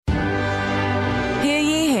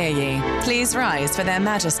Please rise for their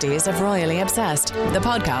majesties of Royally Obsessed, the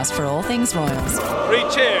podcast for all things royals. 3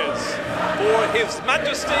 cheers for His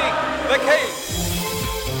Majesty the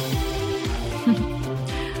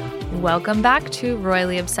King. Welcome back to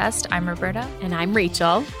Royally Obsessed. I'm Roberta. And I'm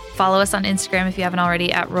Rachel. Follow us on Instagram if you haven't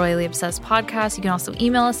already at Royally Obsessed Podcast. You can also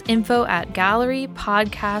email us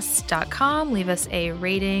info@gallerypodcasts.com. Leave us a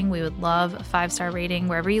rating. We would love a 5-star rating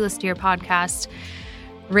wherever you listen to your podcast.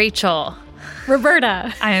 Rachel.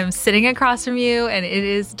 Roberta. I am sitting across from you, and it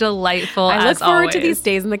is delightful as I look forward always. to these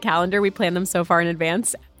days in the calendar. We plan them so far in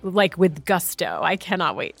advance, like with gusto. I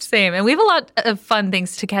cannot wait. Same. And we have a lot of fun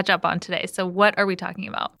things to catch up on today. So what are we talking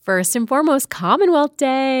about? First and foremost, Commonwealth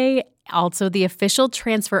Day. Also, the official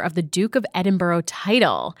transfer of the Duke of Edinburgh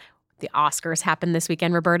title. The Oscars happened this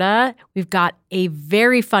weekend, Roberta. We've got a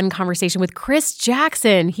very fun conversation with Chris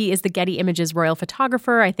Jackson. He is the Getty Images royal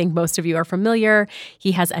photographer. I think most of you are familiar.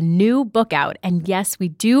 He has a new book out. And yes, we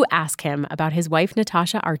do ask him about his wife,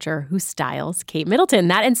 Natasha Archer, who styles Kate Middleton.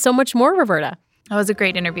 That and so much more, Roberta. That was a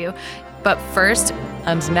great interview. But first,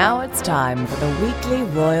 And now it's time for the weekly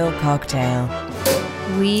royal cocktail.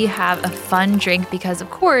 we have a fun drink because, of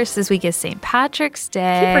course, this week is St. Patrick's Day.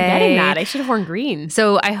 I keep forgetting that. I should have worn green.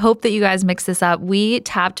 So I hope that you guys mix this up. We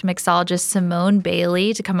tapped mixologist Simone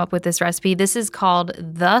Bailey to come up with this recipe. This is called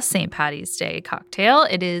the St. Patty's Day cocktail.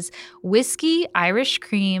 It is whiskey, Irish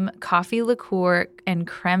cream, coffee liqueur, and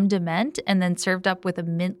creme de menthe, and then served up with a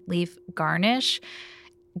mint leaf garnish.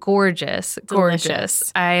 Gorgeous. Delicious.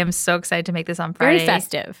 I am so excited to make this on Friday. Very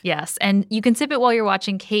festive. Yes. And you can sip it while you're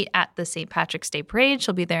watching Kate at the St. Patrick's Day Parade.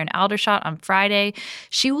 She'll be there in Aldershot on Friday.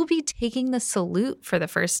 She will be taking the salute for the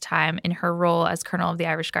first time in her role as Colonel of the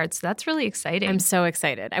Irish Guards. So that's really exciting. I'm so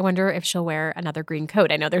excited. I wonder if she'll wear another green coat.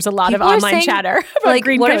 I know there's a lot People of are online saying, chatter about like,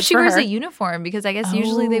 green what coats if she for wears her. a uniform? Because I guess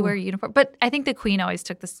usually they wear a uniform. But I think the Queen always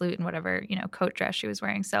took the salute in whatever, coat dress she was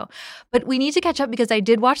wearing. So, but we need to catch up because I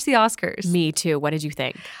did watch the Oscars. Me too. What did you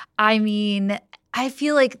think? I mean, I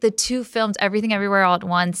feel like the two films, Everything Everywhere All at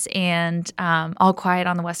Once and All Quiet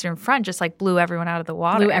on the Western Front, just like blew everyone out of the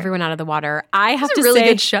water. Blew everyone out of the water. I have It to was a really say,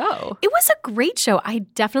 good show. It was a great show. I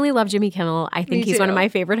definitely love Jimmy Kimmel. I think he's one of my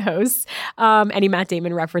favorite hosts. Any Matt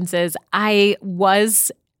Damon references. I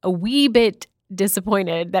was a wee bit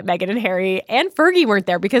disappointed that Meghan and Harry and Fergie weren't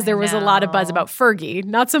there because there was a lot of buzz about Fergie.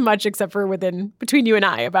 Not so much except for between you and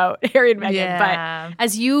I about Harry and Meghan. Yeah. But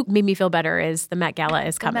as you made me feel better is the Met Gala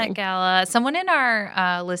is coming. The Met Gala. Someone in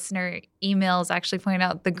our listener emails actually pointed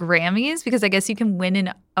out the Grammys because I guess you can win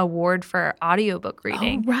an award for audiobook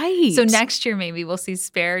reading. Oh, right. So next year maybe we'll see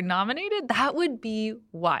Spare nominated. That would be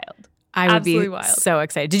wild. I would Absolutely be wild. so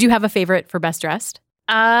excited. Did you have a favorite for Best Dressed?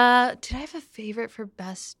 Did I have a favorite for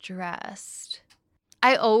Best Dressed?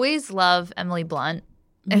 I always love Emily Blunt.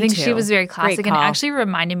 I think she was very classic and actually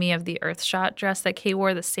reminded me of the Earthshot dress that Kate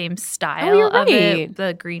wore, the same style of it,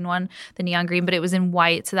 the green one, the neon green, but it was in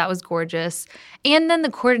white, so that was gorgeous. And then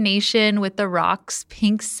the coordination with the Rock's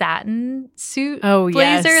pink satin suit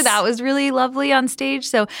blazer, that was really lovely on stage.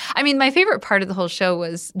 So, I mean, my favorite part of the whole show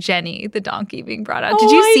was Jenny, the donkey, being brought out.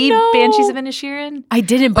 Did you see Banshees of Inisherin? I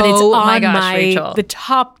didn't, but it's on Rachel. the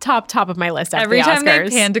top of my list after Every the time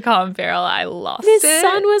Oscars. they panned to Colin Farrell, I lost His it.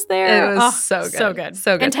 son was there. It was so good. So good.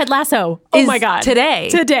 So good. And Ted Lasso. Oh my God. Today.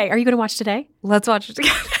 Are you going to watch today? Let's watch it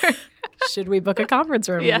together. Should we book a conference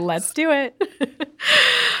room? Yes. Let's do it.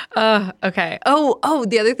 Okay. Oh,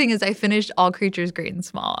 the other thing is I finished All Creatures Great and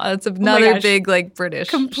Small. That's another big British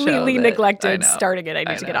completely show neglected starting it. I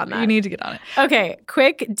need to get on that. You need to get on it. Okay,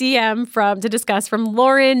 quick DM to discuss from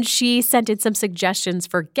Lauren. She sent in some suggestions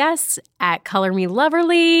for guests at Color Me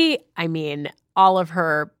Loverly. I mean, all of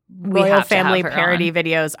her royal family parody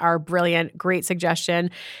videos are brilliant. Great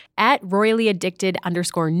suggestion. At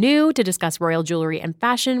royallyaddicted_new to discuss royal jewelry and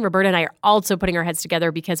fashion. Roberta and I are also putting our heads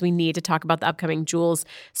together because we need to talk about the upcoming jewels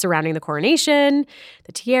surrounding the coronation,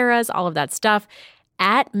 the tiaras, all of that stuff.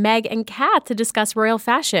 At Meg and Kat to discuss royal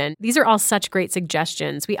fashion. These are all such great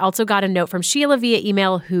suggestions. We also got a note from Sheila via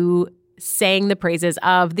email who sang the praises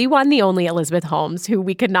of the one, the only Elizabeth Holmes, who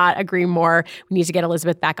we could not agree more. We need to get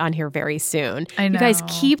Elizabeth back on here very soon. I know. You guys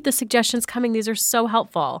keep the suggestions coming. These are so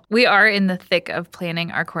helpful. We are in the thick of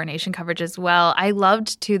planning our coronation coverage as well. I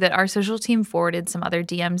loved, too, that our social team forwarded some other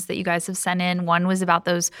DMs that you guys have sent in. One was about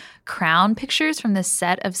those crown pictures from the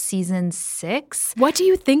set of season 6. What do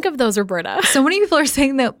you think of those, Roberta? So many people are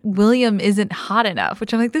saying that William isn't hot enough,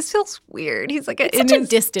 which I'm like, this feels weird. He's like in such a his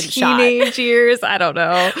distant shot. teenage years. I don't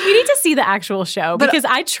know. We need to see the actual show because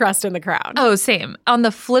I trust in the crown. Oh, same. On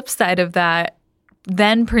the flip side of that,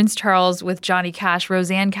 then Prince Charles with Johnny Cash,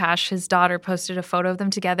 Roseanne Cash, his daughter, posted a photo of them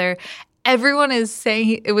together. everyone is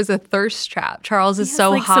saying it was a thirst trap. Charles is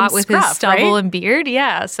so hot with his stubble and beard.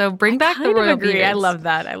 Yeah, so bring back the royal beard. I love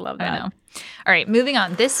that. I know. All right, moving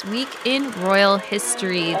on. This week in royal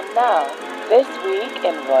history. And now, this week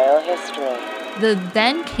in royal history. The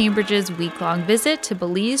then Cambridge's week-long visit to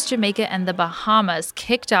Belize, Jamaica, and the Bahamas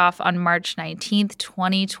kicked off on March 19th,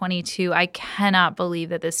 2022. I cannot believe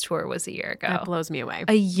that this tour was a year ago. That blows me away.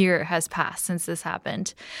 A year has passed since this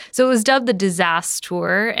happened. So it was dubbed the Disaster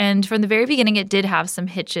Tour, and from the very beginning, it did have some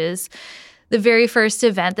hitches. The very first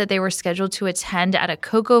event that they were scheduled to attend at a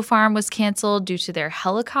cocoa farm was canceled due to their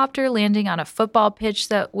helicopter landing on a football pitch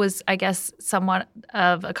that was, I guess, somewhat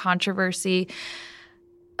of a controversy.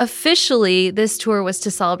 Officially, this tour was to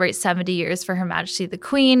celebrate 70 years for Her Majesty the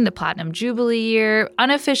Queen, the Platinum Jubilee year.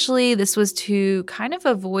 Unofficially, this was to kind of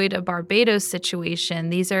avoid a Barbados situation.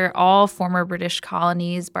 These are all former British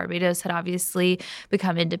colonies. Barbados had obviously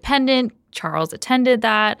become independent. Charles attended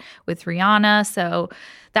that with Rihanna. So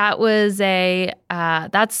that was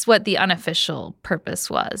that's what the unofficial purpose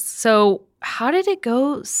was. So how did it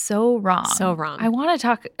go so wrong? So wrong. I want to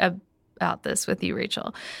talk about this with you,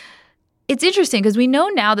 Rachel. It's interesting because we know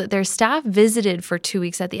now that their staff visited for 2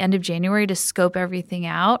 weeks at the end of January to scope everything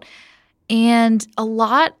out. And a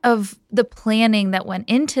lot of the planning that went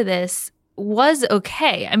into this was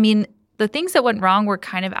okay. I mean, the things that went wrong were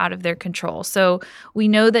kind of out of their control. So we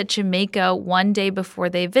know that Jamaica, one day before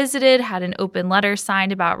they visited, had an open letter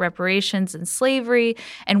signed about reparations and slavery.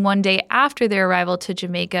 And one day after their arrival to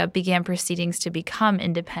Jamaica, began proceedings to become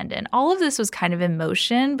independent. All of this was kind of in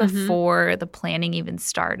motion before the planning even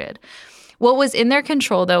started. What was in their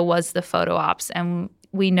control, though, was the photo ops. And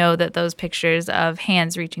we know that those pictures of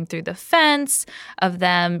hands reaching through the fence, of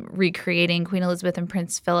them recreating Queen Elizabeth and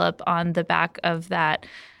Prince Philip on the back of that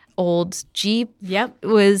old Jeep,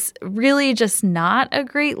 was really just not a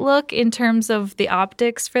great look in terms of the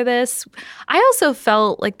optics for this. I also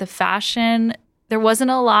felt like the fashion, there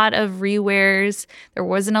wasn't a lot of rewears. There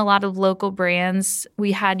wasn't a lot of local brands.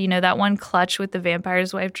 We had, that one clutch with the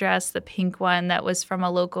vampire's wife dress, the pink one that was from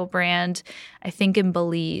a local brand, I think in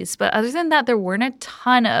Belize. But other than that, there weren't a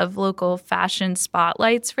ton of local fashion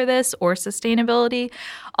spotlights for this or sustainability.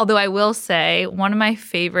 Although I will say one of my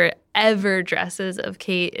favorite ever dresses of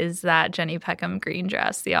Kate is that Jenny Peckham green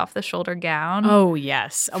dress, the off-the-shoulder gown. Oh,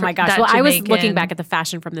 yes. Oh, my gosh. Well, I was looking back at the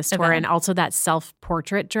fashion from this tour and also that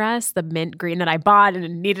self-portrait dress, the mint green that I bought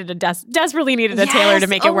and desperately needed a tailor to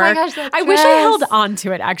make it work. My gosh, I wish I held on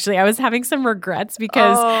to it, actually. I was having some regrets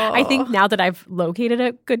because I think now that I've located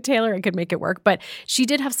a good tailor, I could make it work. But she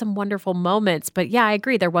did have some wonderful moments. But yeah, I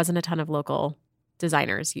agree. There wasn't a ton of local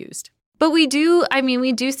designers used. But we do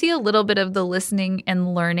see a little bit of the listening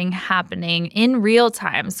and learning happening in real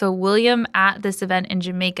time. So William at this event in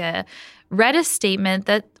Jamaica read a statement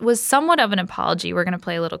that was somewhat of an apology. We're going to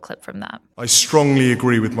play a little clip from that. I strongly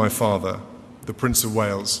agree with my father, the Prince of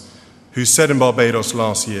Wales, who said in Barbados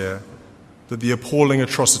last year that the appalling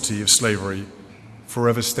atrocity of slavery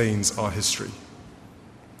forever stains our history.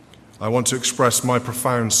 I want to express my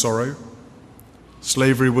profound sorrow.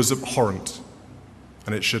 Slavery was abhorrent,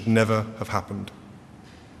 and it should never have happened.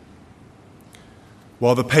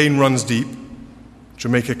 While the pain runs deep,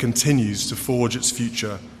 Jamaica continues to forge its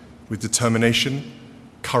future with determination,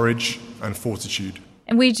 courage, and fortitude.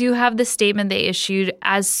 And we do have the statement they issued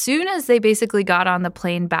as soon as they basically got on the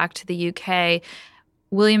plane back to the UK.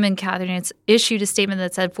 William and Catherine issued a statement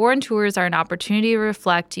that said, foreign tours are an opportunity to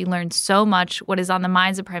reflect. You learn so much. What is on the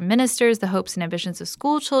minds of prime ministers, the hopes and ambitions of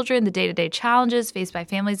school children, the day-to-day challenges faced by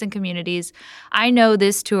families and communities. I know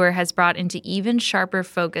this tour has brought into even sharper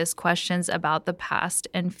focus questions about the past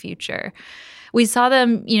and future. We saw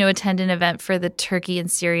them, attend an event for the Turkey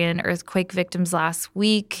and Syrian earthquake victims last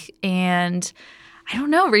week. And I don't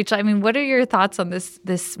know, Rachel. What are your thoughts on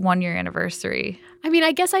this 1 year anniversary?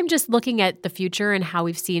 I guess I'm just looking at the future and how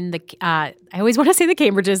we've seen I always want to say the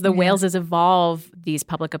Cambridges, the Waleses evolve these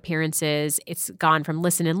public appearances. It's gone from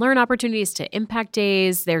listen and learn opportunities to impact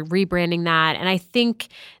days. They're rebranding that. And I think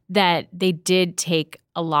that they did take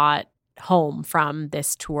a lot home from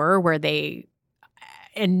this tour where they,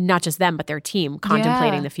 and not just them, but their team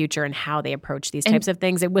contemplating the future and how they approach these types of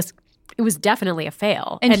things. It was definitely a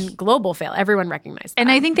fail and global fail. Everyone recognized that.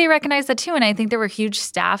 And I think they recognized that too. And I think there were huge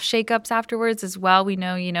staff shakeups afterwards as well. We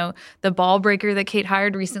know, the ball breaker that Kate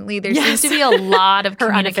hired recently. There seems to be a lot of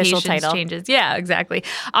communications changes. Yeah, exactly.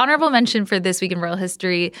 Honorable mention for this week in royal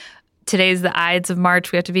history. Today's the Ides of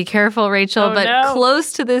March. We have to be careful, Rachel.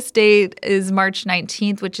 Close to this date is March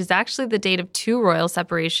 19th, which is actually the date of two royal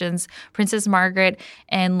separations. Princess Margaret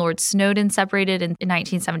and Lord Snowdon separated in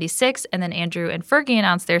 1976, and then Andrew and Fergie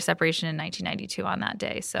announced their separation in 1992 on that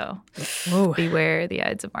day. So beware the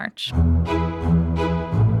Ides of March.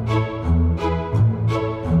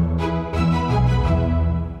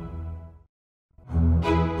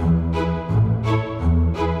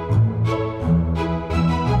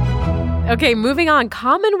 Okay, moving on.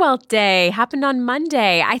 Commonwealth Day happened on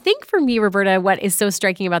Monday. I think for me, Roberta, what is so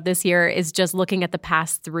striking about this year is just looking at the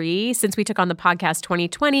past three. Since we took on the podcast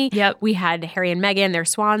 2020, we had Harry and Meghan, their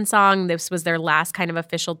swan song. This was their last kind of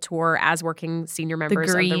official tour as working senior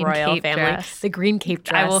members of the royal family. Dress. The green cape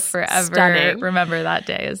dress. I will forever remember that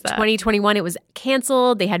day as that. 2021, it was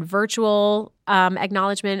canceled. They had virtual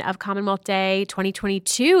acknowledgement of Commonwealth Day.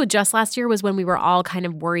 2022, just last year, was when we were all kind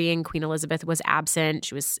of worrying Queen Elizabeth was absent.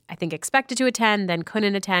 She was, I think, expected to attend, then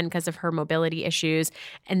couldn't attend because of her mobility issues.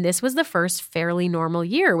 And this was the first fairly normal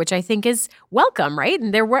year, which I think is welcome, right?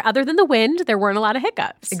 And there were, other than the wind, there weren't a lot of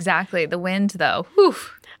hiccups. Exactly. The wind, though. Whew.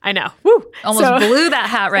 I know. Woo. Almost blew that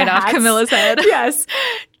hat right off Camilla's head. Yes.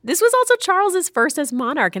 This was also Charles's first as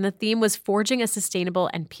monarch, and the theme was forging a sustainable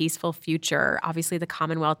and peaceful future. Obviously, the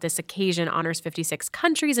Commonwealth this occasion honors 56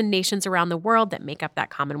 countries and nations around the world that make up that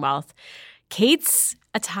Commonwealth. Kate's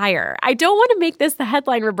attire. I don't want to make this the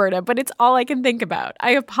headline, Roberta, but it's all I can think about. I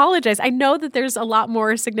apologize. I know that there's a lot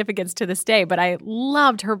more significance to this day, but I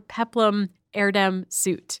loved her peplum Erdem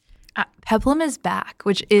suit. Peplum is back,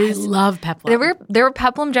 which is... I love peplum. There were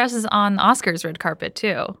peplum dresses on Oscar's red carpet,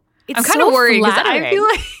 too. I'm kind of worried because I feel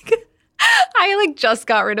like I just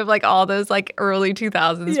got rid of all those early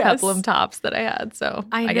 2000s peplum tops that I had. So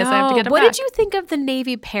I guess I have to get it What back. did you think of the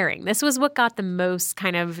navy pairing? This was what got the most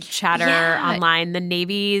kind of chatter online. The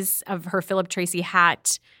navies of her Philip Tracy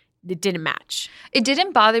hat, it didn't match. It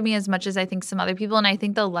didn't bother me as much as I think some other people. And I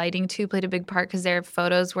think the lighting too played a big part because there are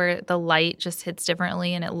photos where the light just hits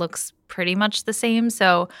differently and it looks pretty much the same.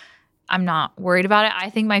 So I'm not worried about it. I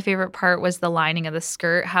think my favorite part was the lining of the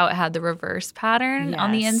skirt, how it had the reverse pattern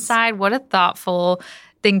on the inside. What a thoughtful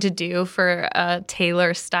thing to do for a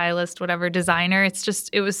tailor, stylist, whatever, designer.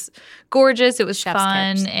 It was gorgeous. It was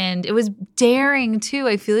fun. And it was daring, too.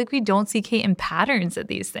 I feel like we don't see Kate in patterns at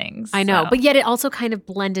these things. I know. But yet it also kind of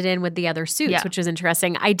blended in with the other suits, which is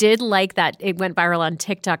interesting. I did like that it went viral on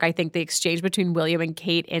TikTok. I think the exchange between William and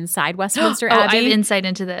Kate inside Westminster Abbey. I have insight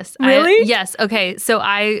into this. Really? Yes. Okay. So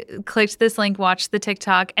I clicked this link, watched the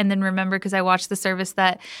TikTok, and then remember, because I watched the service,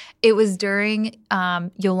 that it was during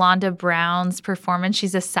Yolanda Brown's performance.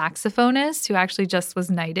 She's a saxophonist who actually just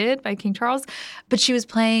was knighted by King Charles, but she was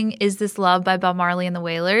playing Is This Love by Bob Marley and the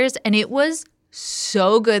Wailers, and it was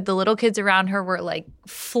so good. The little kids around her were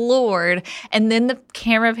floored. And then the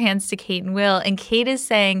camera pans to Kate and Will, and Kate is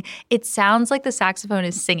saying, it sounds like the saxophone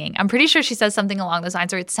is singing. I'm pretty sure she says something along those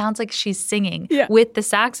lines, or it sounds like she's singing with the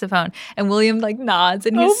saxophone. And William nods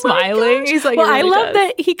and he's smiling. He's well, really I love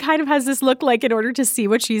that he kind of has this look in order to see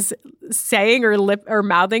what she's saying or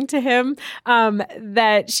mouthing to him,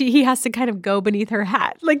 that he has to kind of go beneath her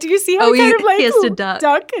hat. Do you see how he has to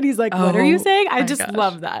duck? And he's like, what are you saying? I just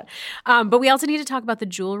love that. But we also need to talk about the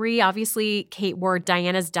jewelry. Obviously, Kate wore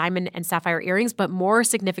Diana's diamond and sapphire earrings, but more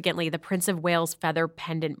significantly, the Prince of Wales feather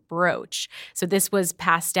pendant brooch. So this was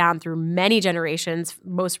passed down through many generations.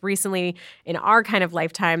 Most recently, in our kind of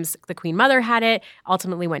lifetimes, the Queen Mother had it,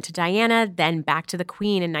 ultimately went to Diana, then back to the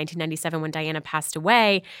Queen in 1997 when Diana passed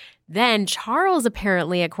away. Then Charles,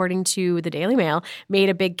 apparently, according to the Daily Mail, made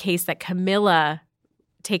a big case that Camilla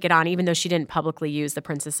take it on, even though she didn't publicly use the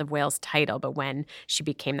Princess of Wales title, but when she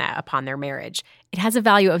became that upon their marriage. It has a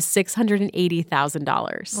value of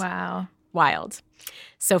 $680,000. Wow. Wild.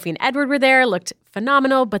 Sophie and Edward were there, looked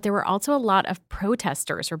phenomenal, but there were also a lot of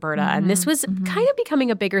protesters, Roberta, and this was kind of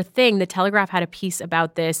becoming a bigger thing. The Telegraph had a piece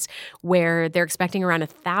about this where they're expecting around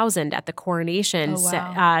 1,000 at the coronation,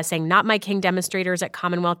 saying, "Not my king" demonstrators at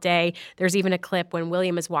Commonwealth Day. There's even a clip when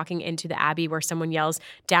William is walking into the Abbey where someone yells,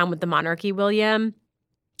 "Down with the monarchy, William."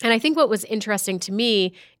 And I think what was interesting to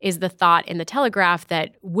me is the thought in the Telegraph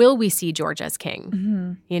that, will we see George as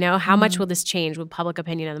king? How much will this change? Will public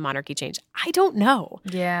opinion of the monarchy change? I don't know.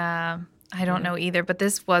 Yeah. I don't know either, but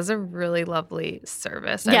this was a really lovely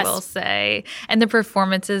service, I will say. And the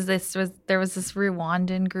performances, there was this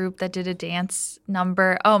Rwandan group that did a dance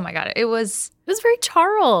number. Oh my God, it was very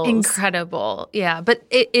Charles. Incredible. Yeah, but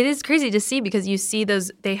it is crazy to see because you see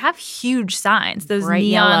those, they have huge signs, those bright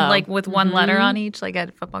neon, yellow. with one letter on each,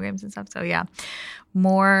 at football games and stuff. So yeah,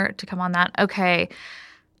 more to come on that. Okay.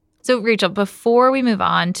 So, Rachel, before we move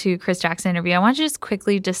on to Chris Jackson interview, I want to just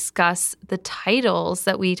quickly discuss the titles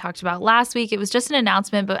that we talked about last week. It was just an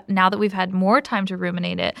announcement, but now that we've had more time to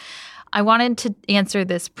ruminate it, I wanted to answer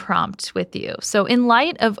this prompt with you. So, in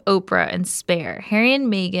light of Oprah and Spare, Harry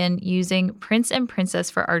and Meghan using Prince and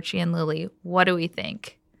Princess for Archie and Lily, what do we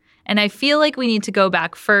think? And I feel like we need to go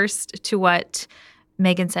back first to what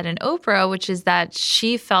Meghan said in Oprah, which is that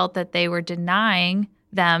she felt that they were denying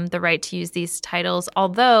them the right to use these titles,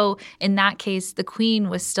 although in that case, the Queen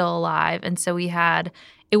was still alive. And so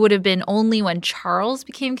it would have been only when Charles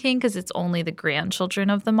became king, because it's only the grandchildren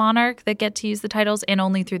of the monarch that get to use the titles, and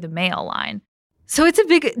only through the male line. So it's a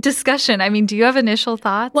big discussion. I mean, do you have initial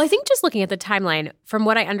thoughts? Well, I think just looking at the timeline, from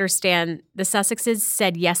what I understand, the Sussexes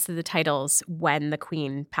said yes to the titles when the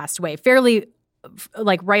Queen passed away, fairly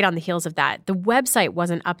like right on the heels of that. The website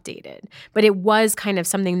wasn't updated, but it was kind of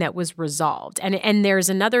something that was resolved. And there's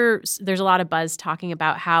a lot of buzz talking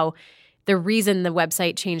about how the reason the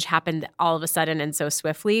website change happened all of a sudden and so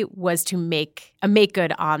swiftly was to make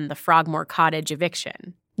good on the Frogmore Cottage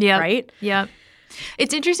eviction. Yeah. Right? Yeah.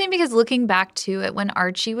 It's interesting because looking back to it, when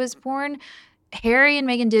Archie was born, Harry and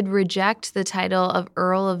Meghan did reject the title of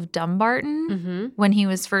Earl of Dumbarton when he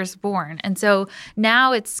was first born. And so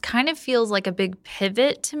now it's kind of feels like a big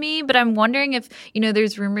pivot to me, but I'm wondering if,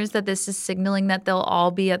 there's rumors that this is signaling that they'll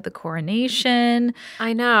all be at the coronation.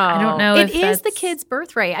 I know. I don't know if is the kid's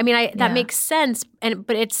birthright. I mean, that makes sense.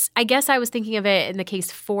 But I guess I was thinking of it in the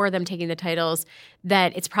case for them taking the titles,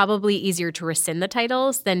 that it's probably easier to rescind the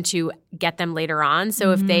titles than to get them later on.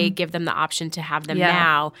 So if they give them the option to have them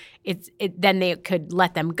now, then they could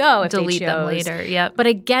let them go if delete they chose. Them later. Yep. But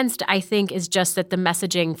against, I think, is just that the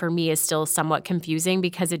messaging for me is still somewhat confusing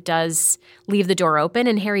because it does leave the door open.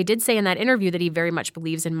 And Harry did say in that interview that he very much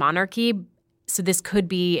believes in monarchy. So this could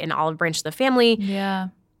be an olive branch of the family. Yeah.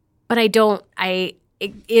 But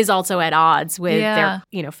it is also at odds with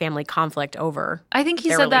their, family conflict over I think he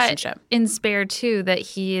their said relationship. That in Spare, too, that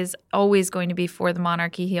he is always going to be for the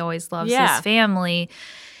monarchy. He always loves his family.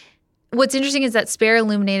 What's interesting is that Spare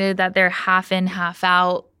illuminated that their half in, half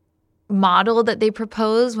out model that they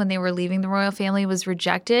proposed when they were leaving the royal family was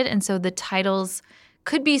rejected. And so the titles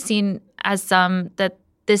could be seen as that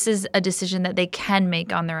this is a decision that they can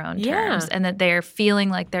make on their own terms, and that they're feeling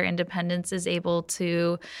like their independence is able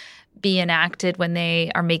to be enacted when they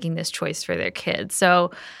are making this choice for their kids. So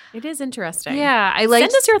it is interesting. Yeah. Send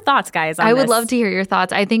us your thoughts, guys, on I would this. love to hear your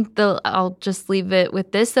thoughts. I think I'll just leave it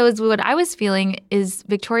with this, though, is what I was feeling is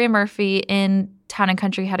Victoria Murphy in Town and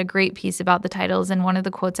Country had a great piece about the titles, and one of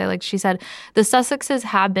the quotes I liked, she said, "The Sussexes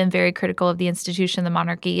have been very critical of the institution of the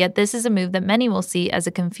monarchy, yet this is a move that many will see as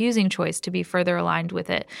a confusing choice to be further aligned with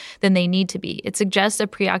it than they need to be. It suggests a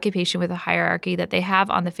preoccupation with a hierarchy that they have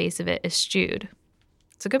on the face of it eschewed."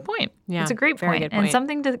 It's a good point. Yeah, it's a great point, good and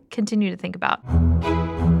something to continue to think about.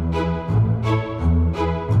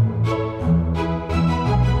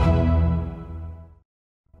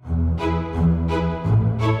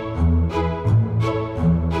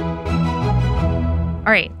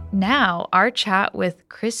 All right, now our chat with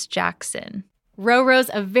Chris Jackson. Rose,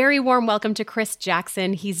 a very warm welcome to Chris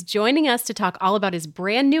Jackson. He's joining us to talk all about his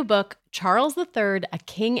brand new book, Charles III, A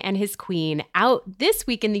King and His Queen, out this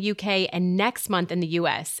week in the UK and next month in the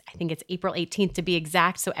US. I think it's April 18th to be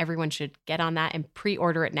exact, so everyone should get on that and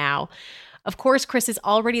pre-order it now. Of course, Chris is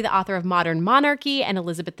already the author of Modern Monarchy and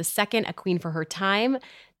Elizabeth II, A Queen for Her Time.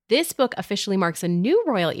 This book officially marks a new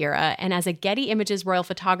royal era, and as a Getty Images royal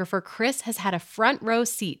photographer, Chris has had a front row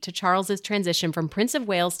seat to Charles's transition from Prince of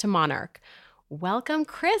Wales to monarch. Welcome,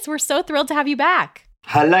 Chris. We're so thrilled to have you back.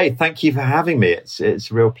 Hello. Thank you for having me. It's a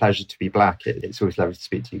real pleasure to be back. It's always lovely to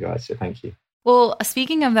speak to you guys, so thank you. Well,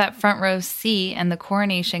 speaking of that front row seat and the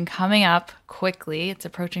coronation coming up quickly, it's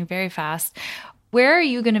approaching very fast. Where are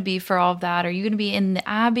you going to be for all of that? Are you going to be in the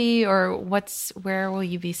Abbey, or where will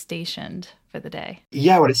you be stationed for the day?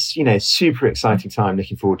 Yeah, well, it's super exciting time.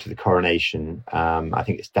 Looking forward to the coronation. I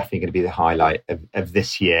think it's definitely going to be the highlight of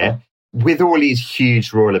this year. With all these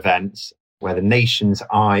huge royal events, where the nation's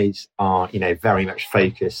eyes are, very much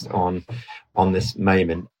focused on this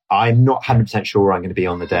moment, I'm not 100% sure where I'm going to be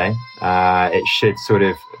on the day. It should sort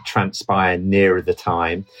of transpire nearer the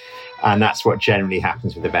time. And that's what generally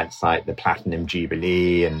happens with events like the Platinum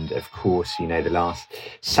Jubilee. And of course, the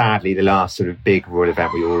last sort of big royal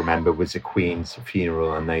event we all remember was the Queen's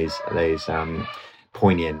funeral and those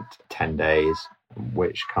poignant 10 days,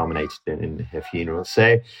 which culminated in her funeral.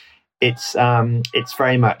 So it's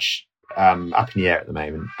very much up in the air at the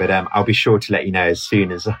moment, but I'll be sure to let you know as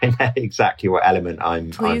soon as I know exactly what element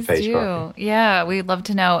I'm photographing. Yeah, we'd love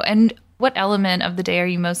to know. And what element of the day are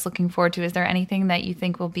you most looking forward to? Is there anything that you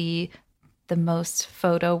think will be the most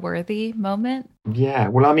photo worthy moment? Yeah,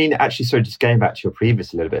 well, I mean, actually, so just going back to your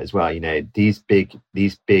previous a little bit as well, these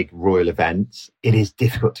big royal events, it is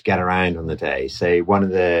difficult to get around on the day. So one of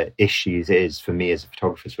the issues is for me as a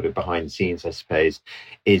photographer, sort of behind the scenes, I suppose,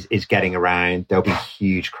 is getting around. There'll be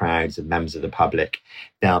huge crowds of members of the public.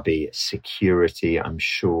 There'll be security, I'm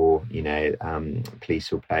sure,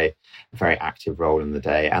 police will play a very active role in the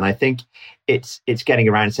day. And I think it's getting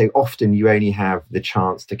around. So often you only have the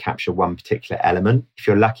chance to capture one particular element. If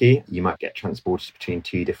you're lucky, you might get transported between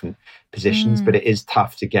two different positions, but it is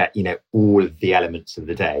tough to get, all of the elements of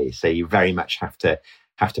the day. So you very much have to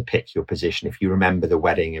pick your position. If you remember the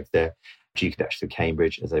wedding of the Duke and Duchess of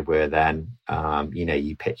Cambridge, as they were then,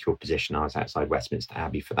 you pick your position. I was outside Westminster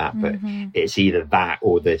Abbey for that, but it's either that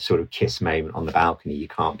or the sort of kiss moment on the balcony. You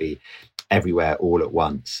can't be everywhere all at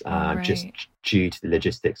once, just due to the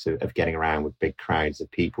logistics of getting around with big crowds of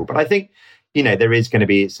people. But I think, there is going to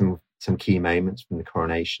be some key moments from the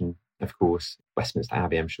coronation. Of course, Westminster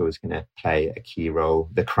Abbey, I'm sure, is going to play a key role.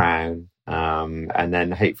 The Crown, and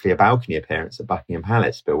then hopefully a balcony appearance at Buckingham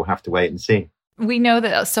Palace. But we'll have to wait and see. We know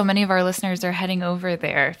that so many of our listeners are heading over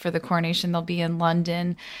there for the coronation. They'll be in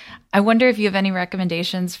London. I wonder if you have any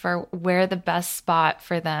recommendations for where the best spot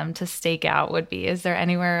for them to stake out would be. Is there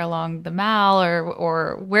anywhere along the Mall,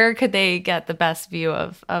 or where could they get the best view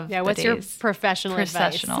of what's your professional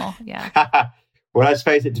advice? Yeah. Well, I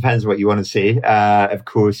suppose it depends what you want to see. Of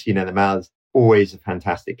course, the Mall is always a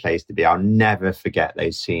fantastic place to be. I'll never forget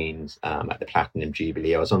those scenes at the Platinum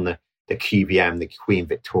Jubilee. I was on the QVM, the Queen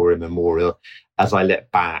Victoria Memorial, as I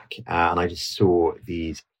looked back and I just saw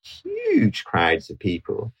these huge crowds of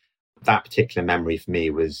people. That particular memory for me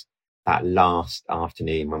was that last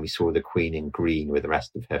afternoon when we saw the Queen in green with the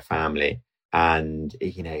rest of her family. And,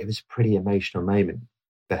 it was a pretty emotional moment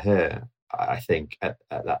for her, I think, at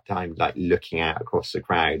that time, like looking out across the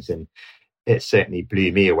crowds, and it certainly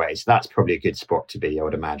blew me away. So that's probably a good spot to be, I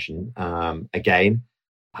would imagine. Again,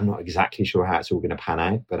 I'm not exactly sure how it's all going to pan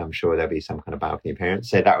out, but I'm sure there'll be some kind of balcony appearance.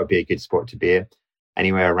 So that would be a good spot to be in.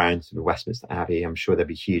 Anywhere around sort of Westminster Abbey, I'm sure there'll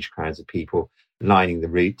be huge crowds of people lining the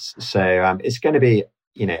routes. So it's going to be,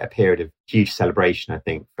 a period of huge celebration, I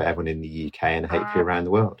think, for everyone in the UK and hopefully around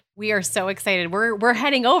the world. We are so excited. We're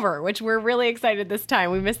heading over, which we're really excited this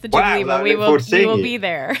time. We missed the Jubilee, but we will be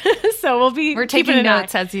there. So we're taking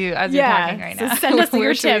notes as you're talking right now. So send us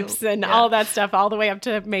your tips and all that stuff all the way up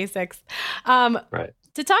to May 6th. Right.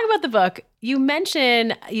 To talk about the book,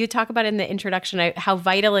 you talk about in the introduction how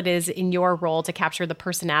vital it is in your role to capture the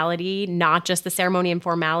personality, not just the ceremony and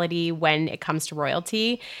formality when it comes to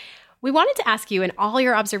royalty. We wanted to ask you, in all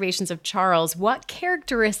your observations of Charles, what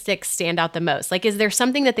characteristics stand out the most? Like, is there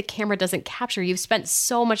something that the camera doesn't capture? You've spent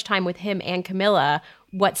so much time with him and Camilla.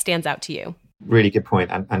 What stands out to you? Really good point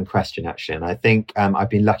and question, actually. And I think I've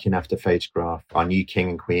been lucky enough to photograph our new king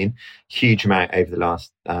and queen, huge amount over the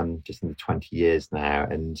last just under 20 years now.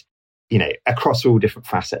 And, across all different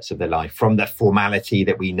facets of their life, from the formality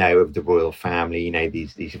that we know of the royal family,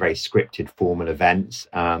 these very scripted formal events,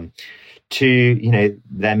 to,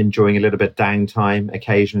 them enjoying a little bit of downtime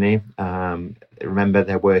occasionally. Remember,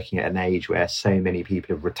 they're working at an age where so many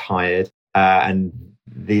people have retired, and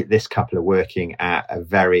this couple are working at a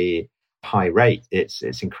very high rate. It's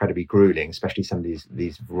incredibly grueling, especially some of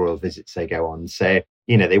these royal visits they go on. So,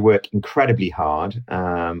 they work incredibly hard.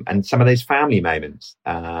 And some of those family moments,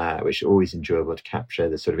 which are always enjoyable to capture,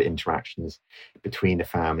 the sort of interactions between the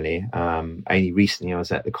family. Only recently I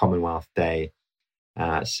was at the Commonwealth Day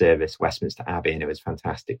service, Westminster Abbey, and it was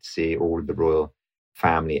fantastic to see all of the royal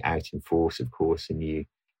family out in force, of course, the new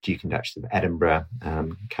Duke and Duchess of Edinburgh,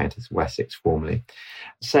 Countess of Wessex formerly.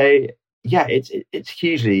 So, yeah, it's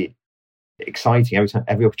hugely exciting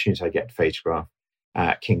every opportunity I get to photograph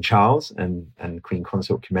King Charles and Queen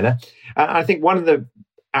Consort Camilla. I think one of the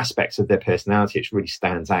aspects of their personality which really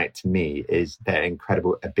stands out to me is their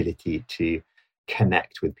incredible ability to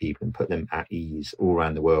connect with people and put them at ease all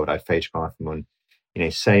around the world. I photographed them on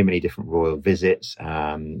so many different royal visits,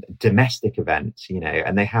 domestic events,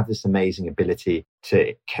 and they have this amazing ability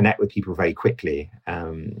to connect with people very quickly.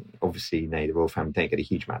 Obviously, the royal family don't get a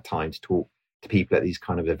huge amount of time to talk to people at these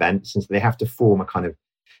kind of events, and so they have to form a kind of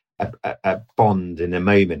a bond in a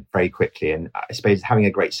moment very quickly. And I suppose having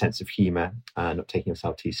a great sense of humour, not taking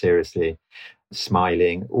yourself too seriously,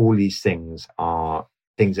 smiling, all these things are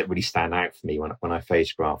things that really stand out for me when I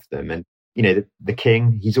photograph them. And the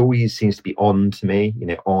king, he's always seems to be on to me,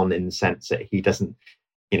 on in the sense that he doesn't,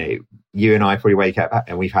 you and I probably wake up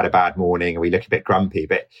and we've had a bad morning and we look a bit grumpy,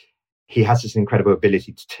 but he has this incredible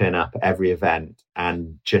ability to turn up at every event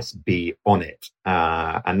and just be on it.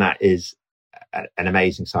 And that is an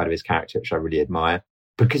amazing side of his character, which I really admire.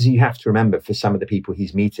 because you have to remember, for some of the people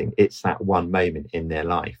he's meeting, it's that one moment in their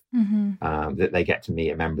life that they get to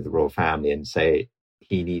meet a member of the royal family, and so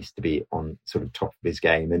he needs to be on sort of top of his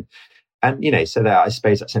game. And you know, so that, I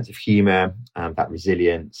suppose, that sense of humour, that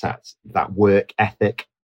resilience, that work ethic,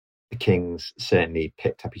 the Kings certainly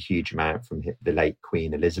picked up a huge amount from the late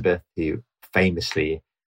Queen Elizabeth, who famously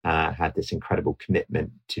had this incredible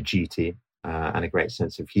commitment to duty and a great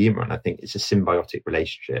sense of humour. And I think it's a symbiotic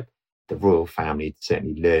relationship. The royal family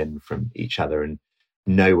certainly learned from each other, and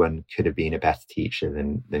no one could have been a better teacher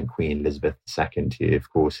than Queen Elizabeth II, who, of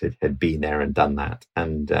course, had been there and done that.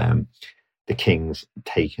 And the King's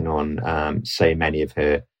taken on so many of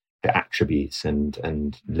her attributes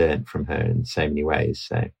and learned from her in so many ways.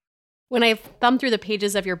 So, when I thumb through the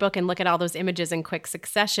pages of your book and look at all those images in quick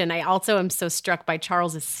succession, I also am so struck by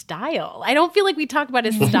Charles's style. I don't feel like we talk about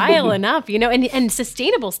his style enough, you know, and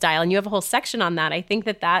sustainable style. And you have a whole section on that. I think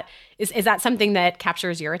that is that something that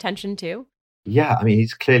captures your attention too? Yeah, I mean,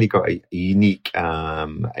 he's clearly got a unique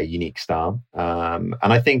style. And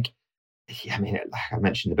I think, I mean, like I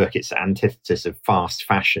mentioned in the book, it's the antithesis of fast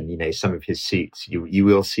fashion. You know, some of his suits you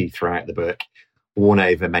will see throughout the book, worn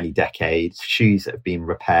over many decades, shoes that have been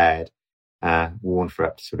repaired, worn for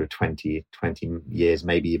up to sort of 20 years,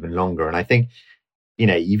 maybe even longer. And I think, you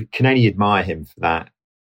know, you can only admire him for that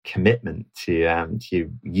commitment to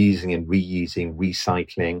using and reusing,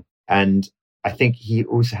 recycling. And I think he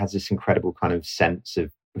also has this incredible kind of sense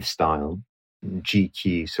of style.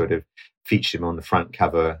 GQ sort of featured him on the front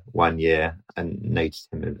cover one year and noticed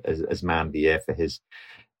him as Man of the Year for his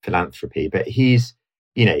philanthropy. But he's,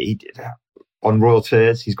 you know, on royal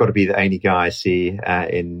tours, he's got to be the only guy I see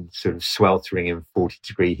in sort of sweltering in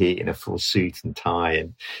 40-degree heat in a full suit and tie,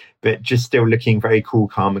 but just still looking very cool,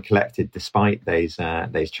 calm, and collected despite those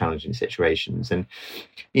challenging situations. And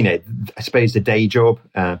you know, I suppose the day job,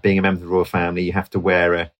 being a member of the royal family, you have to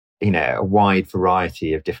wear a wide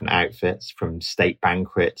variety of different outfits, from state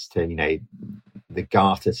banquets to, you know, the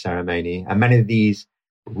garter ceremony, and many of these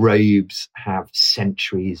robes have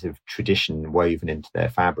centuries of tradition woven into their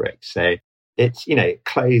fabric. So it's, you know,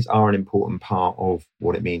 clothes are an important part of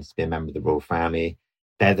what it means to be a member of the royal family.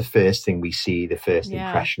 They're the first thing we see, the first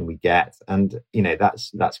impression we get. And, you know,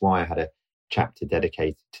 that's why I had a chapter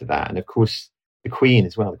dedicated to that. And of course, the Queen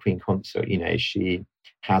as well, the Queen Consort, you know, she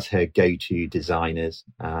has her go-to designers,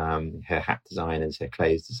 her hat designers, her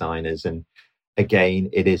clothes designers. And again,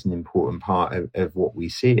 it is an important part of what we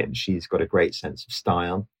see. And she's got a great sense of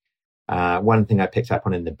style. One thing I picked up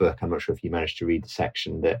on in the book, I'm not sure if you managed to read the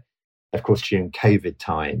section, that of course, during COVID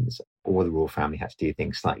times, all the royal family had to do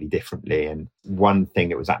things slightly differently. And one thing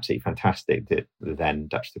that was absolutely fantastic that the then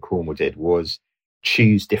Duchess of Cornwall did was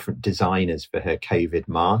choose different designers for her COVID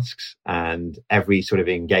masks. And every sort of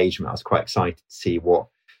engagement, I was quite excited to see what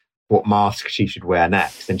mask she should wear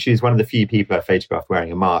next. And she was one of the few people I photographed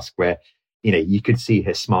wearing a mask where, you know, you could see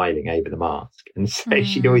her smiling over the mask. And so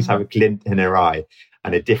she'd always have a glint in her eye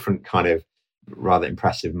and a different kind of rather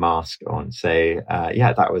impressive mask on. So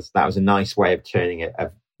that was a nice way of turning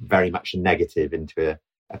a very much a negative into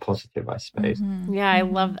a positive, I suppose. Yeah, I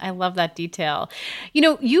love that detail. You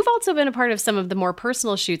know, you've also been a part of some of the more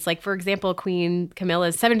personal shoots, like for example, Queen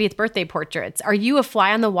Camilla's 70th birthday portraits. Are you a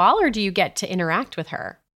fly on the wall, or do you get to interact with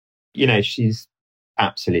her? You know, she's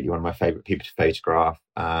absolutely one of my favorite people to photograph.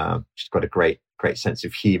 She's got a great sense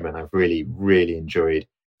of humor, and I've really, really enjoyed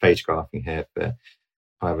photographing her for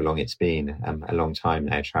however long it's been, a long time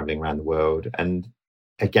now, traveling around the world. And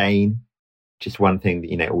again, just one thing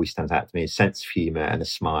that, you know, always stands out to me is sense of humor and a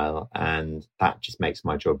smile. And that just makes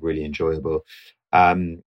my job really enjoyable.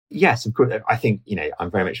 Yes, of course, I think, you know,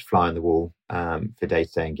 I'm very much a fly on the wall for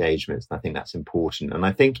day-to-day engagements. And I think that's important. And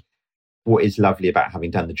I think what is lovely about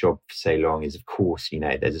having done the job for so long is, of course, you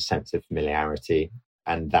know, there's a sense of familiarity,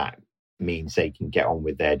 and that means they can get on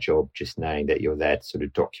with their job just knowing that you're there to sort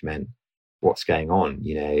of document what's going on,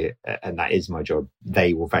 you know, and that is my job.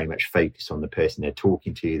 They will very much focus on the person they're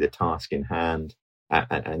talking to, the task in hand,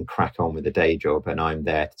 and crack on with the day job. And I'm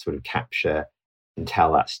there to sort of capture and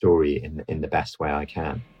tell that story in the best way I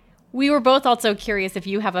can. We were both also curious if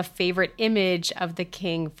you have a favorite image of the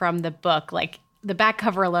king from the book. Like the back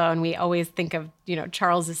cover alone, we always think of, you know,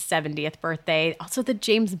 Charles's 70th birthday, also the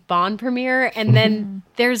James Bond premiere. And then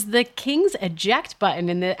there's the King's eject button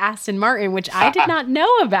in the Aston Martin, which I did not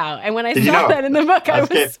know about. And when I saw that in the book, I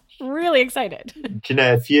was really excited. Do you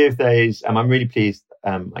know, a few of those, I'm really pleased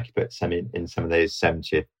I could put some in some of those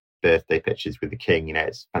 70th birthday pictures with the king. You know,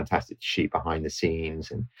 it's fantastic to shoot behind the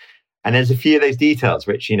scenes. And there's a few of those details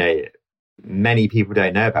which, you know, many people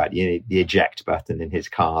don't know about. You know, the eject button in his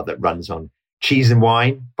car that runs on Cheese and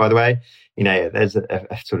wine, by the way. There's a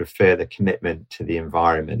sort of further commitment to the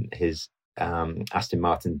environment. His Aston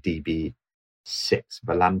Martin DB6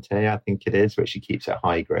 Volante, I think it is, which he keeps at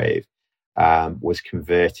Highgrove, was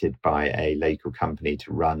converted by a local company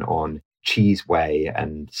to run on cheese whey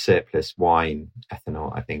and surplus wine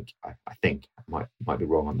ethanol. I think I might be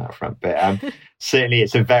wrong on that front, but certainly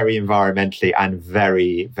it's a very environmentally and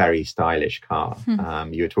very, very stylish car.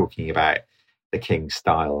 You were talking about the King's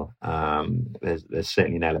style. There's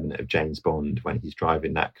certainly an element of James Bond when he's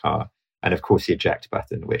driving that car. And of course, the eject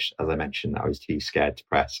button, which, as I mentioned, I was too scared to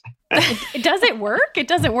press. Does it work? It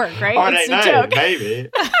doesn't work, right? I don't know. Joke. Maybe.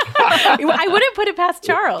 I wouldn't put it past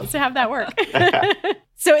Charles to have that work.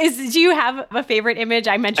 So do you have a favorite image?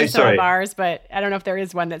 I mentioned some of ours, but I don't know if there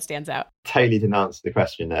is one that stands out. Totally didn't answer the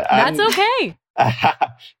question there. That's okay.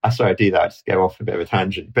 Sorry, I do that. I just go off a bit of a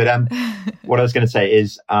tangent. But what I was going to say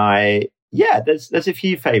is there's a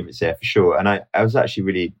few favourites here for sure. And I was actually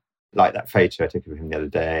really like that photo I took of him the other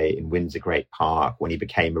day in Windsor Great Park when he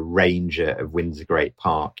became a ranger of Windsor Great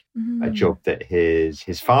Park, a job that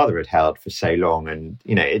his father had held for so long. And,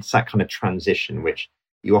 it's that kind of transition, which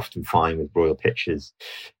you often find with royal pictures,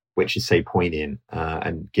 which is so poignant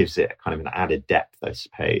and gives it kind of an added depth, I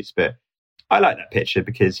suppose. But I like that picture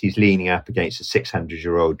because he's leaning up against a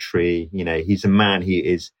 600-year-old tree. He's a man who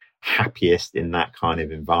is happiest in that kind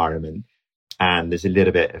of environment. And there's a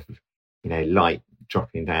little bit of, light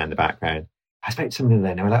dropping down the background. I spoke to someone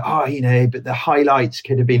then, they were like, but the highlights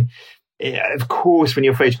could have been, of course, when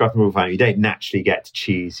you're photographing the royal family, you don't naturally get to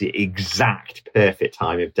choose the exact perfect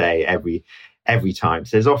time of day every time.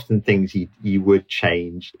 So there's often things you would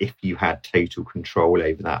change if you had total control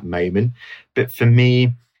over that moment. But for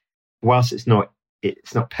me, whilst it's not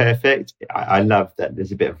perfect, I love that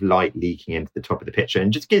there's a bit of light leaking into the top of the picture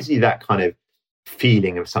and just gives you that kind of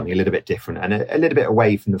feeling of something a little bit different and a little bit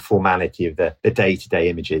away from the formality of the day-to-day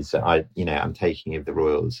images that I'm taking of the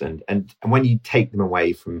royals. And when you take them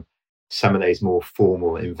away from some of those more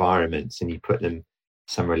formal environments and you put them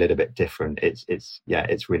somewhere a little bit different, it's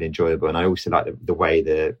really enjoyable. And I also like the way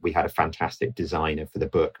that we had a fantastic designer for the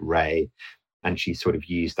book, Ray, and she sort of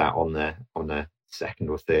used that on the second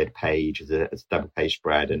or third page as a double page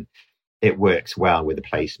spread, and it works well with the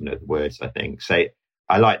placement of the words, I think. So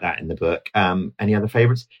I like that in the book. Any other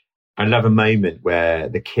favourites? I love a moment where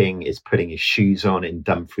the king is putting his shoes on in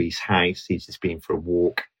Dumfries' house. He's just been for a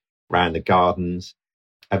walk around the gardens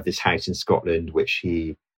of this house in Scotland, which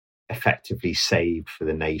he effectively saved for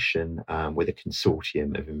the nation with a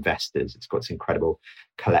consortium of investors. It's got this incredible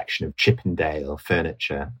collection of Chippendale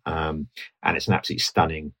furniture, and it's an absolutely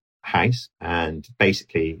stunning house. And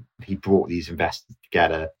basically he brought these investors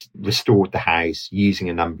together, restored the house using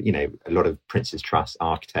a lot of Prince's Trust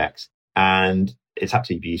architects, and it's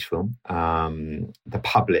absolutely beautiful. The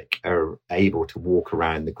public are able to walk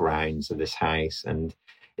around the grounds of this house, and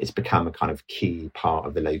it's become a kind of key part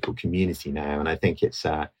of the local community now. And I think it's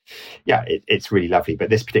really lovely.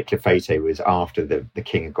 But this particular photo was after the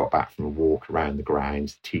king had got back from a walk around the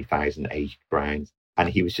grounds, 2008 grounds, and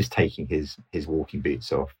he was just taking his walking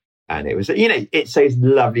boots off. And it was, it's those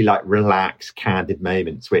lovely, like, relaxed, candid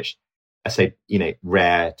moments, which I say,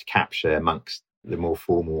 rare to capture amongst the more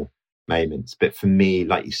formal moments. But for me,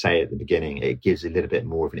 like you say at the beginning, it gives a little bit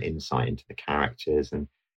more of an insight into the characters, and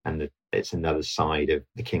it's another side of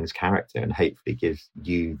the king's character, and hopefully gives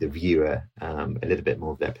you, the viewer, a little bit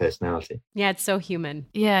more of their personality. Yeah, it's so human.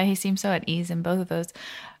 Yeah, he seems so at ease in both of those.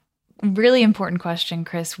 Really important question,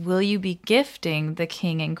 Chris. Will you be gifting the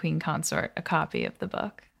king and queen consort a copy of the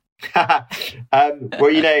book? Well,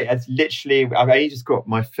 it's literally, I've only just got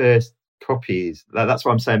my first copies. That's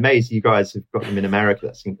why I'm so amazed you guys have got them in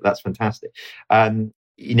America. That's fantastic.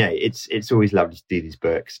 It's always lovely to do these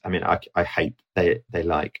books. I mean, I hope they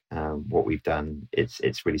like what we've done.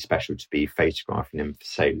 It's really special to be photographing them for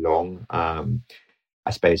so long. I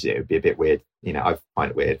suppose it would be a bit weird. I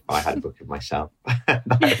find it weird if I had a book of myself. That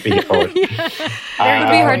would be odd. It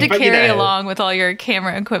would be hard to carry along with all your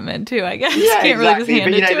camera equipment too, I guess. Yeah, Can't exactly.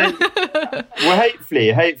 Really just hand it to him. Well,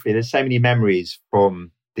 hopefully, there's so many memories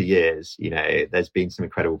from the years. There's been some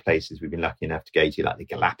incredible places we've been lucky enough to go to, like the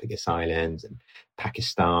Galapagos Islands and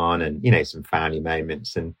Pakistan, and some family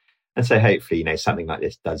moments, and so hopefully, something like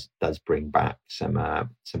this does bring back some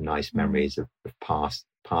nice memories of past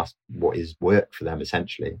what is work for them,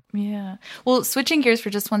 essentially. Yeah. Well, switching gears for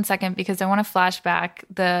just 1 second, because I want to flash back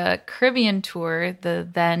the Caribbean tour, the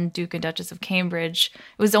then Duke and Duchess of Cambridge.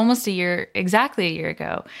 It was almost exactly a year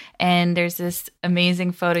ago. And there's this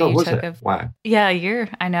amazing photo you took of, wow. Yeah, a year.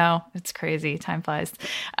 I know. It's crazy. Time flies.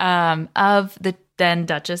 Of the then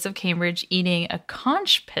Duchess of Cambridge eating a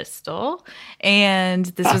conch pistol. And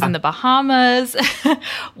this was in the Bahamas.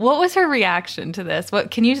 What was her reaction to this?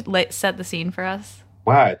 Can you set the scene for us?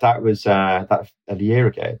 Wow, that was a year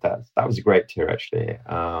ago. That was a great tour, actually.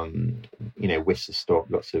 Whistler Stop,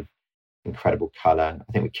 lots of incredible colour.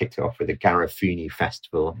 I think we kicked it off with a Garifuni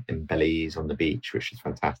festival in Belize on the beach, which was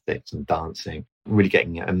fantastic. Some dancing, really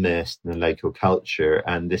getting immersed in the local culture.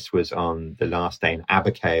 And this was on the last day in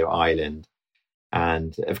Abaco Island.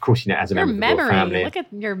 And of course, as a member of the royal family. Look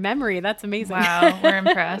at your memory. That's amazing. Wow, we're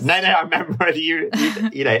impressed. No, I remember you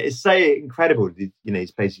it's so incredible.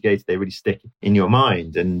 These places you go to, they really stick in your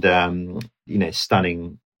mind. And,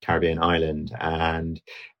 stunning Caribbean island. And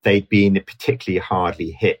they'd been particularly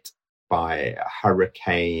hardly hit by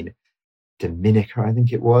Hurricane Dominica, I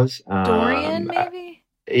think it was. Dorian, maybe?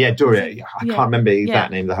 Dorian. I can't remember the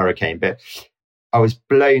exact name of the hurricane, but I was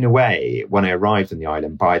blown away when I arrived on the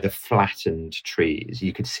island by the flattened trees.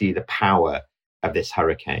 You could see the power of this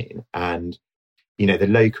hurricane. And, the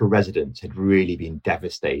local residents had really been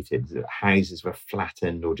devastated. The houses were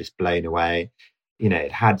flattened or just blown away.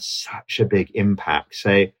 It had such a big impact.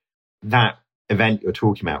 So that event you're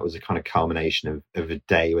talking about was a kind of culmination of a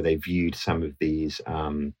day where they viewed some of the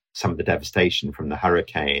devastation from the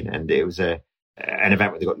hurricane. And it was an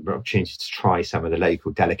event where they got the opportunity to try some of the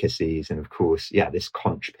local delicacies. And of course, this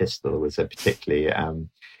conch pistol was a particularly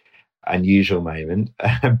unusual moment.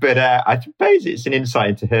 But I suppose it's an insight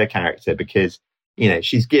into her character because,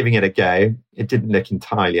 she's giving it a go. It didn't look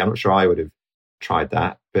entirely, I'm not sure I would have tried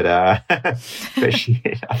that, but I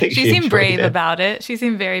think she seemed brave about it. She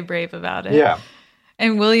seemed very brave about it. Yeah.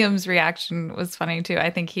 And William's reaction was funny too. I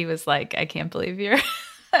think he was like, I can't believe you're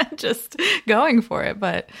just going for it,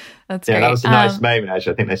 but that's great. Yeah, that was a nice moment,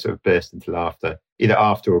 actually. I think they sort of burst into laughter, either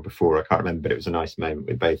after or before. I can't remember, but it was a nice moment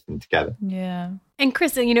with both of them together. Yeah. And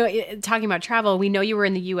Chris, talking about travel, we know you were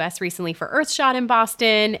in the U.S. recently for Earthshot in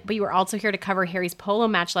Boston, but you were also here to cover Harry's polo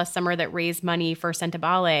match last summer that raised money for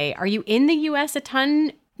Centabale. Are you in the U.S. a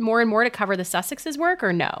ton more and more to cover the Sussex's work,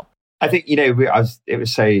 or no? I think, it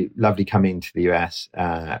was so lovely coming to the US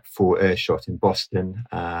for Earthshot in Boston.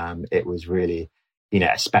 It was really,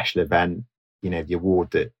 a special event, the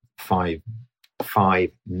award that £5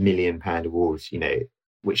 million awards,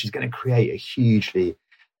 which is going to create a hugely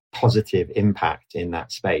positive impact in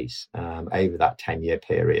that space over that 10-year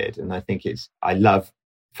period. And I think I love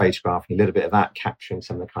photographing a little bit of that, capturing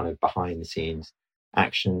some of the kind of behind the scenes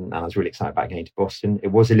action. And I was really excited about going to Boston.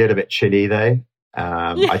 It was a little bit chilly though.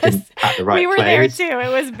 Yes, I didn't pack the right we were clothes. There too.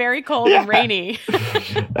 It was very cold and rainy.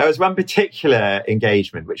 There was one particular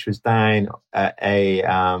engagement which was down at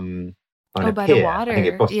on a by pier. the water. I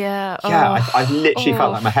think it yeah. I literally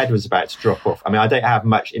felt like my head was about to drop off. I mean, I don't have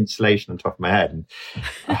much insulation on top of my head. And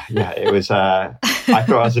it was, I thought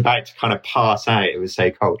I was about to kind of pass out. It was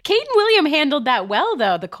so cold. Kate and William handled that well,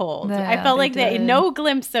 though, the cold. Yeah, I felt like no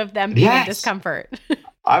glimpse of them being in discomfort.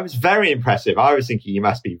 I was very impressive. I was thinking you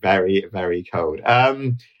must be very, very cold.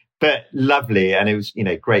 But lovely. And it was,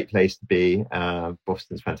 great place to be.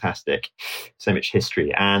 Boston's fantastic. So much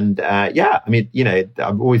history. And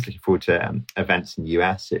I'm always looking forward to events in the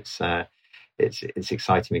US. It's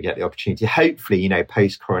exciting to get the opportunity. Hopefully,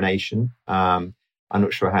 post-coronation. I'm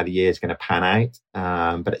not sure how the year is going to pan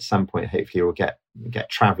out. But at some point, hopefully we'll get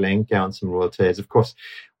traveling, go on some royal tours. Of course,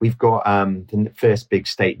 we've got the first big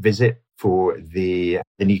state visit for the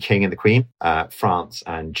new king and the queen, France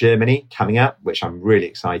and Germany coming up, which I'm really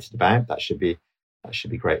excited about. That should be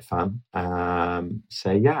great fun.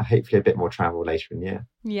 Hopefully a bit more travel later in the year.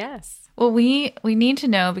 Yes. Well, we need to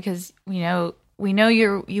know because we know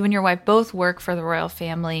you and your wife both work for the royal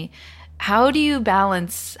family. How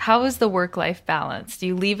is the work-life balance? Do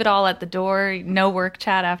you leave it all at the door? No work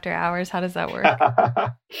chat after hours? How does that work?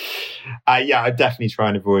 I definitely try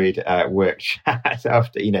and avoid work chat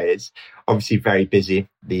after, it's obviously very busy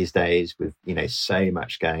these days with, so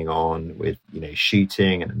much going on with,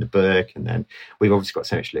 shooting and the book. And then we've obviously got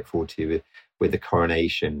so much to look forward to with the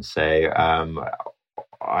coronation. So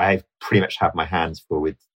I pretty much have my hands full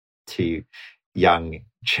with two young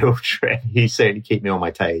children who certainly keep me on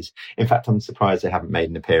my toes. In fact, I'm surprised they haven't made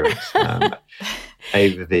an appearance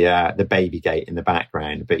over the baby gate in the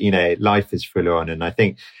background. But, life is full on. And I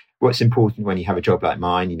think what's important when you have a job like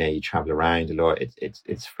mine, you travel around a lot,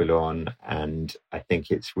 it's full on. And I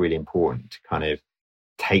think it's really important to kind of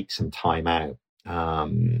take some time out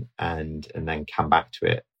and then come back to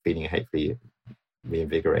it feeling hopefully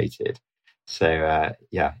reinvigorated. So,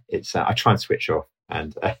 I try and switch off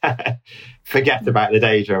and forget about the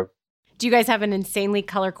day job. Do you guys have an insanely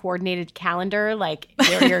color coordinated calendar? Like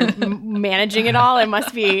you're managing it all? It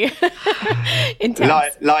must be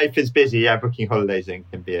intense. Life is busy. Yeah, booking holidays in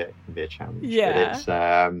can be a challenge. Yeah,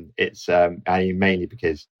 but it's mainly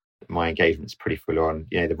because my engagement's pretty full on.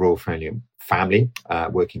 You know, the royal family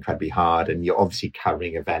work incredibly hard, and you're obviously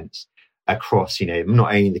covering events across. You know,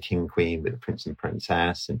 not only the king and queen, but the prince and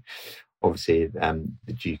princess, and obviously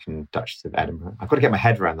the Duke and Duchess of Edinburgh. I've got to get my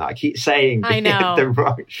head around that. I keep saying I know. the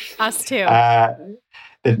wrong. Us too.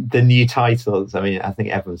 The new titles. I mean, I think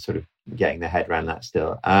everyone's sort of getting their head around that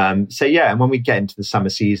still. So yeah, and when we get into the summer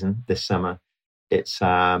season this summer, it's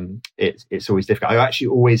always difficult. I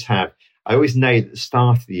always know that the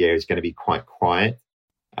start of the year is going to be quite quiet.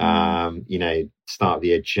 You know, start of the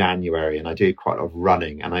year, January, and I do quite a lot of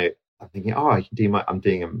running, and I'm thinking, I'm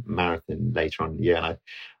doing a marathon later on in the year, and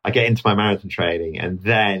I get into my marathon training, and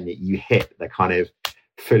then you hit the kind of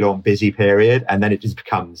full-on busy period, and then it just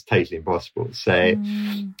becomes totally impossible. So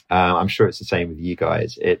I'm sure it's the same with you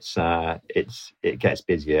guys. It gets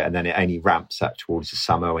busier, and then it only ramps up towards the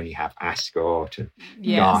summer when you have Ascot and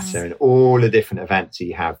Garter and all the different events that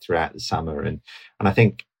you have throughout the summer. And I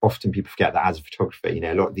think often people forget that as a photographer, you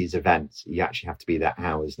know, a lot of these events, you actually have to be there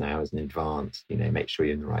hours in advance, you know, make sure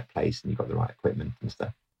you're in the right place and you've got the right equipment and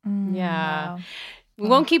stuff. Yeah. Wow. We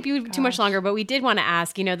won't keep you too much longer, but we did want to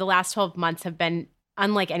ask, you know, the last 12 months have been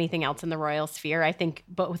unlike anything else in the royal sphere. I think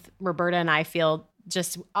both Roberta and I feel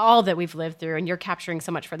just all that we've lived through, and you're capturing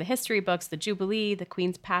so much for the history books, the Jubilee, the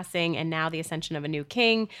Queen's passing, and now the ascension of a new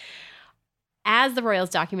king. As the royals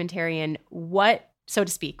documentarian, what, so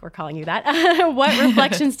to speak, we're calling you that, what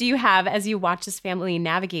reflections do you have as you watch this family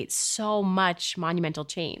navigate so much monumental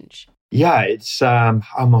change? Yeah, it's, oh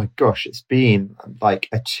my gosh, it's been like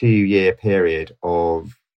a 2-year period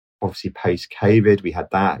of obviously post-COVID. We had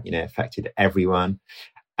that, you know, affected everyone.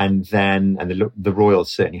 And then, the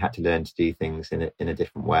royals certainly had to learn to do things in a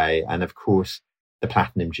different way. And of course, the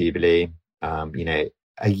Platinum Jubilee, you know,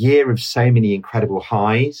 a year of so many incredible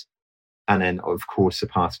highs. And then, of course, the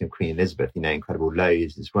passing of Queen Elizabeth, you know, incredible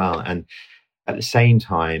lows as well. And at the same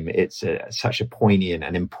time, it's such a poignant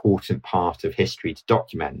and important part of history to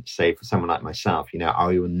document. So for someone like myself, you know,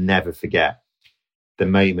 I will never forget the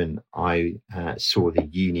moment I saw the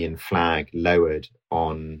Union flag lowered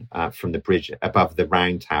on from the bridge above the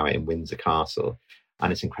Round Tower in Windsor Castle,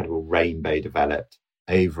 and this incredible rainbow developed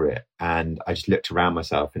over it. And I just looked around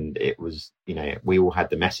myself, and it was, you know, we all had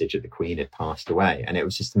the message that the Queen had passed away, and it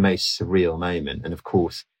was just the most surreal moment. And of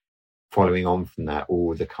course, following on from that,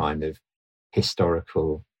 all the kind of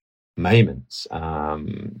historical moments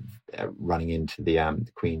running into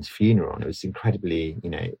the Queen's funeral. And it was incredibly, you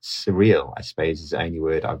know, surreal, I suppose is the only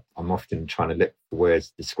word. I'm often trying to look for words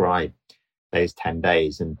to describe those 10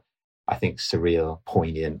 days. And I think surreal,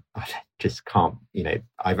 poignant, I just can't, you know,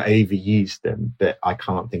 I've overused them, but I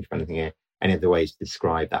can't think of any other ways to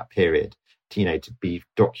describe that period. You know, to be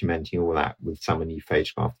documenting all that with someone you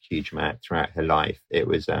photographed a huge amount throughout her life. It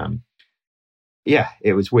was,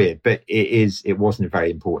 it was weird, but it wasn't a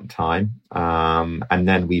very important time. And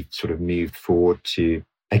then we've sort of moved forward to,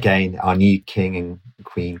 again, our new king and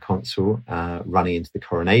queen consort running into the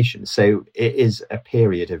coronation. So it is a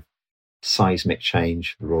period of seismic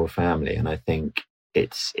change for the royal family. And I think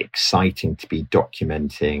it's exciting to be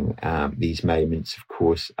documenting these moments. Of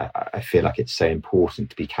course, I feel like it's so important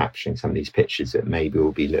to be capturing some of these pictures that maybe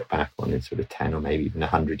will be looked back on in sort of 10 or maybe even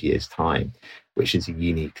 100 years' time, which is a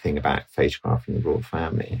unique thing about photographing the royal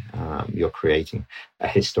family. You're creating a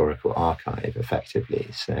historical archive, effectively.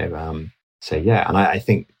 So yeah, and I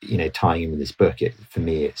think, you know, tying in with this book, for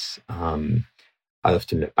me, it's I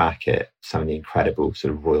often look back at some of the incredible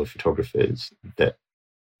sort of royal photographers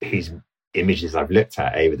whose images I've looked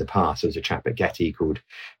at over the past. There was a chap at Getty called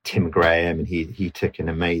Tim Graham, and he took an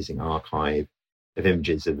amazing archive of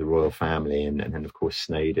images of the royal family, and of course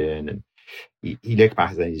Snowdon. And you look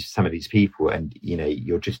back at some of these people, and you know,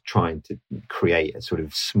 you're just trying to create a sort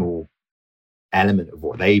of small element of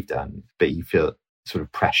what they've done, but you feel sort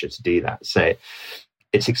of pressure to do that. So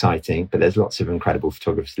it's exciting, but there's lots of incredible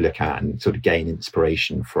photographers to look at and sort of gain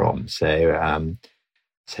inspiration from. So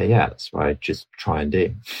yeah, that's what I just try and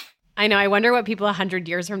do. I know. I wonder what people 100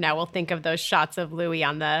 years from now will think of those shots of Louis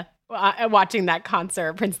on the watching that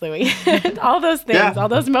concert, Prince Louis, all those things, all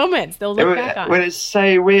those moments they'll look back on. Well, it's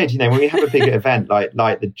so weird, you know, when we have a big event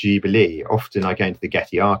like the Jubilee, often I go into the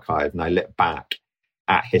Getty archive and I look back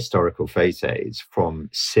at historical photos from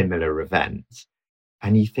similar events,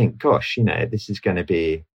 and you think, gosh, you know, this is going to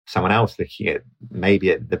be someone else looking at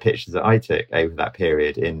the pictures that I took over that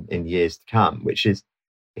period in years to come, which is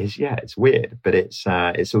it's weird, but it's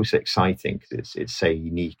also exciting because it's so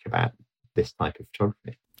unique about this type of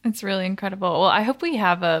photography. It's really incredible. Well, I hope we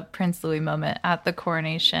have a Prince Louis moment at the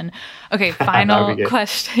coronation. Okay, final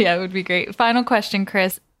question. Yeah, it would be great. Final question,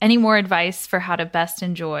 Chris. Any more advice for how to best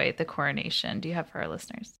enjoy the coronation do you have for our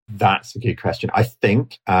listeners? That's a good question. I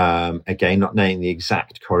think, again, not knowing the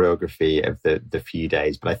exact choreography of the few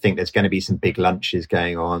days, but I think there's going to be some big lunches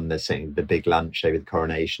going on. There's the big lunch over the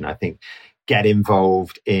coronation. I think get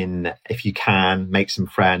involved in, if you can, make some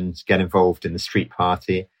friends, get involved in the street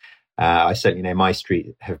party. I certainly know my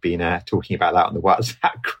street have been talking about that on the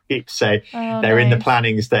WhatsApp group. So they're in the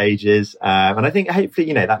planning stages. And I think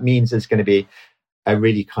hopefully, that means there's going to be a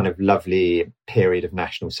really kind of lovely period of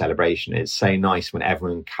national celebration. It's so nice when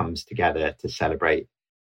everyone comes together to celebrate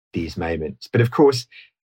these moments. But of course,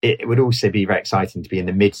 it would also be very exciting to be in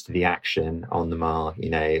the midst of the action on the Mall,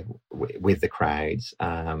 with the crowds.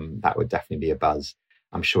 That would definitely be a buzz.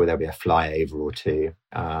 I'm sure there'll be a flyover or two.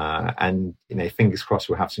 And, fingers crossed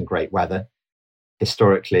we'll have some great weather.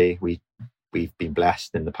 Historically, we've been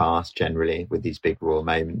blessed in the past generally with these big royal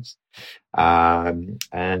moments. And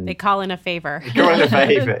they call in a favor.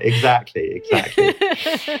 Exactly.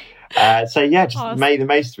 So just awesome. Make the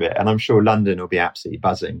most of it. And I'm sure London will be absolutely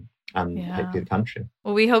buzzing. And hopefully the country.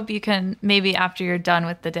 Well, we hope you can, maybe after you're done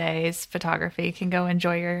with the day's photography, can go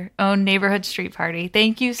enjoy your own neighborhood street party.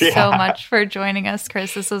 Thank you so much for joining us,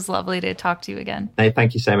 Chris. This was lovely to talk to you again. Hey,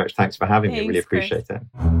 thank you so much. Thanks for having me. I really appreciate it.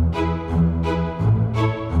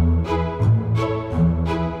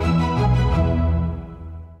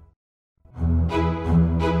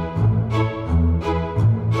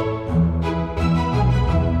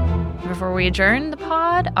 Before we adjourn the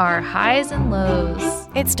pod, our highs and lows.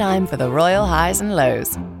 It's time for the royal highs and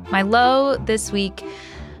lows. My low this week,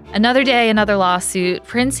 another day, another lawsuit.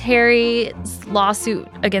 Prince Harry's lawsuit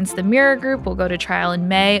against the Mirror Group will go to trial in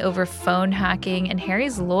May over phone hacking. And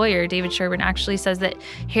Harry's lawyer, David Sherburn, actually says that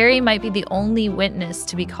Harry might be the only witness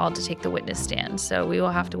to be called to take the witness stand. So we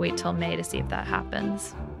will have to wait till May to see if that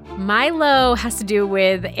happens. My low has to do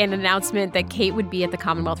with an announcement that Kate would be at the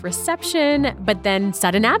Commonwealth reception, but then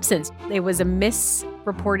sudden absence. It was a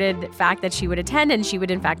misreported fact that she would attend, and she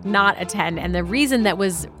would in fact not attend. And the reason that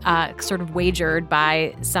was sort of wagered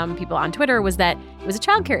by some people on Twitter was that it was a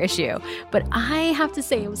childcare issue. But I have to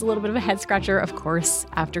say it was a little bit of a head scratcher, of course,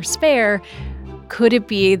 after Spare. Could it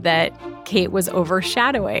be that Kate was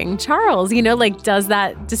overshadowing Charles? Does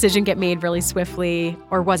that decision get made really swiftly,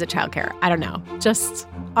 or was it childcare? I don't know. Just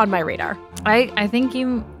on my radar. I think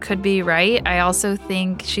you could be right. I also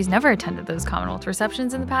think she's never attended those Commonwealth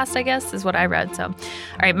receptions in the past, I guess, is what I read. So, all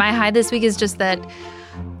right, my high this week is just that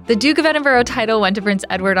the Duke of Edinburgh title went to Prince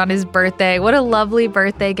Edward on his birthday. What a lovely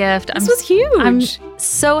birthday gift. This was huge. I'm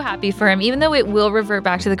so happy for him, even though it will revert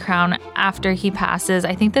back to the crown after he passes.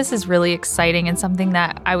 I think this is really exciting and something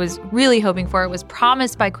that I was really hoping for. It was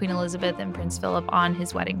promised by Queen Elizabeth and Prince Philip on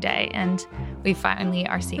his wedding day, and we finally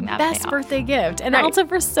are seeing that best birthday gift. And also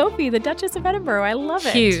for Sophie, the Duchess of Edinburgh. I love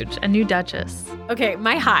it. Huge. A new Duchess. Okay,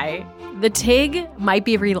 my high. The TIG might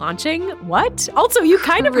be relaunching. What? Also, you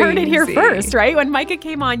kind of heard it here first, right? When Micah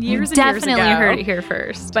came on years and years ago. Definitely heard it here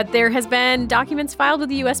first. But there has been documents filed with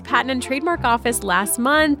the U.S. Patent and Trademark Office last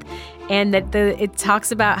month, and that it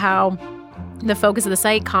talks about how the focus of the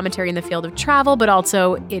site, commentary in the field of travel, but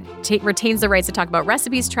also it retains the rights to talk about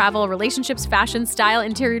recipes, travel, relationships, fashion, style,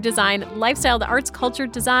 interior design, lifestyle, the arts, culture,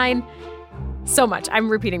 design. So much. I'm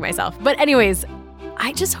repeating myself. But anyways,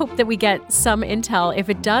 I just hope that we get some intel, if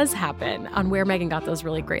it does happen, on where Meghan got those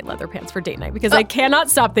really great leather pants for date night, because I cannot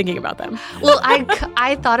stop thinking about them. Well,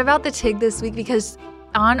 I thought about the TIG this week because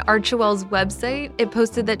on Archewell's website, it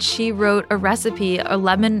posted that she wrote a recipe, a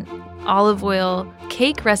lemon olive oil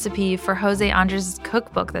cake recipe for Jose Andres'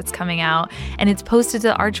 cookbook that's coming out. And it's posted to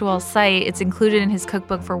the Archewell site. It's included in his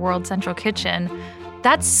cookbook for World Central Kitchen.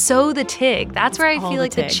 That's so the TIG. That's where I feel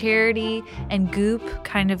like the charity and goop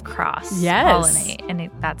kind of cross-pollinate. And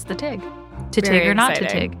that's the TIG. To TIG or not to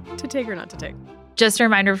TIG. To TIG or not to TIG. Just a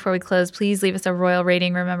reminder before we close, please leave us a royal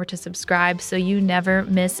rating. Remember to subscribe so you never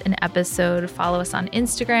miss an episode. Follow us on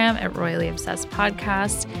Instagram at Royally Obsessed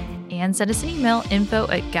Podcast and send us an email,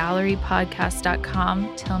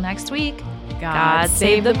 info@gallerypodcast.com. Till next week, God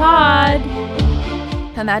save the pod.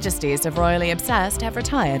 Her Majesties of Royally Obsessed have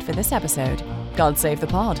retired for this episode. God save the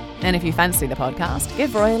pod. And if you fancy the podcast,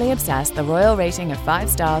 give Royally Obsessed the royal rating of 5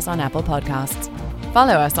 stars on Apple Podcasts.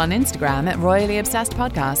 Follow us on Instagram at Royally Obsessed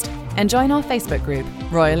Podcast and join our Facebook group,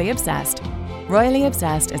 Royally Obsessed. Royally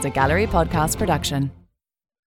Obsessed is a Gallery Podcast production.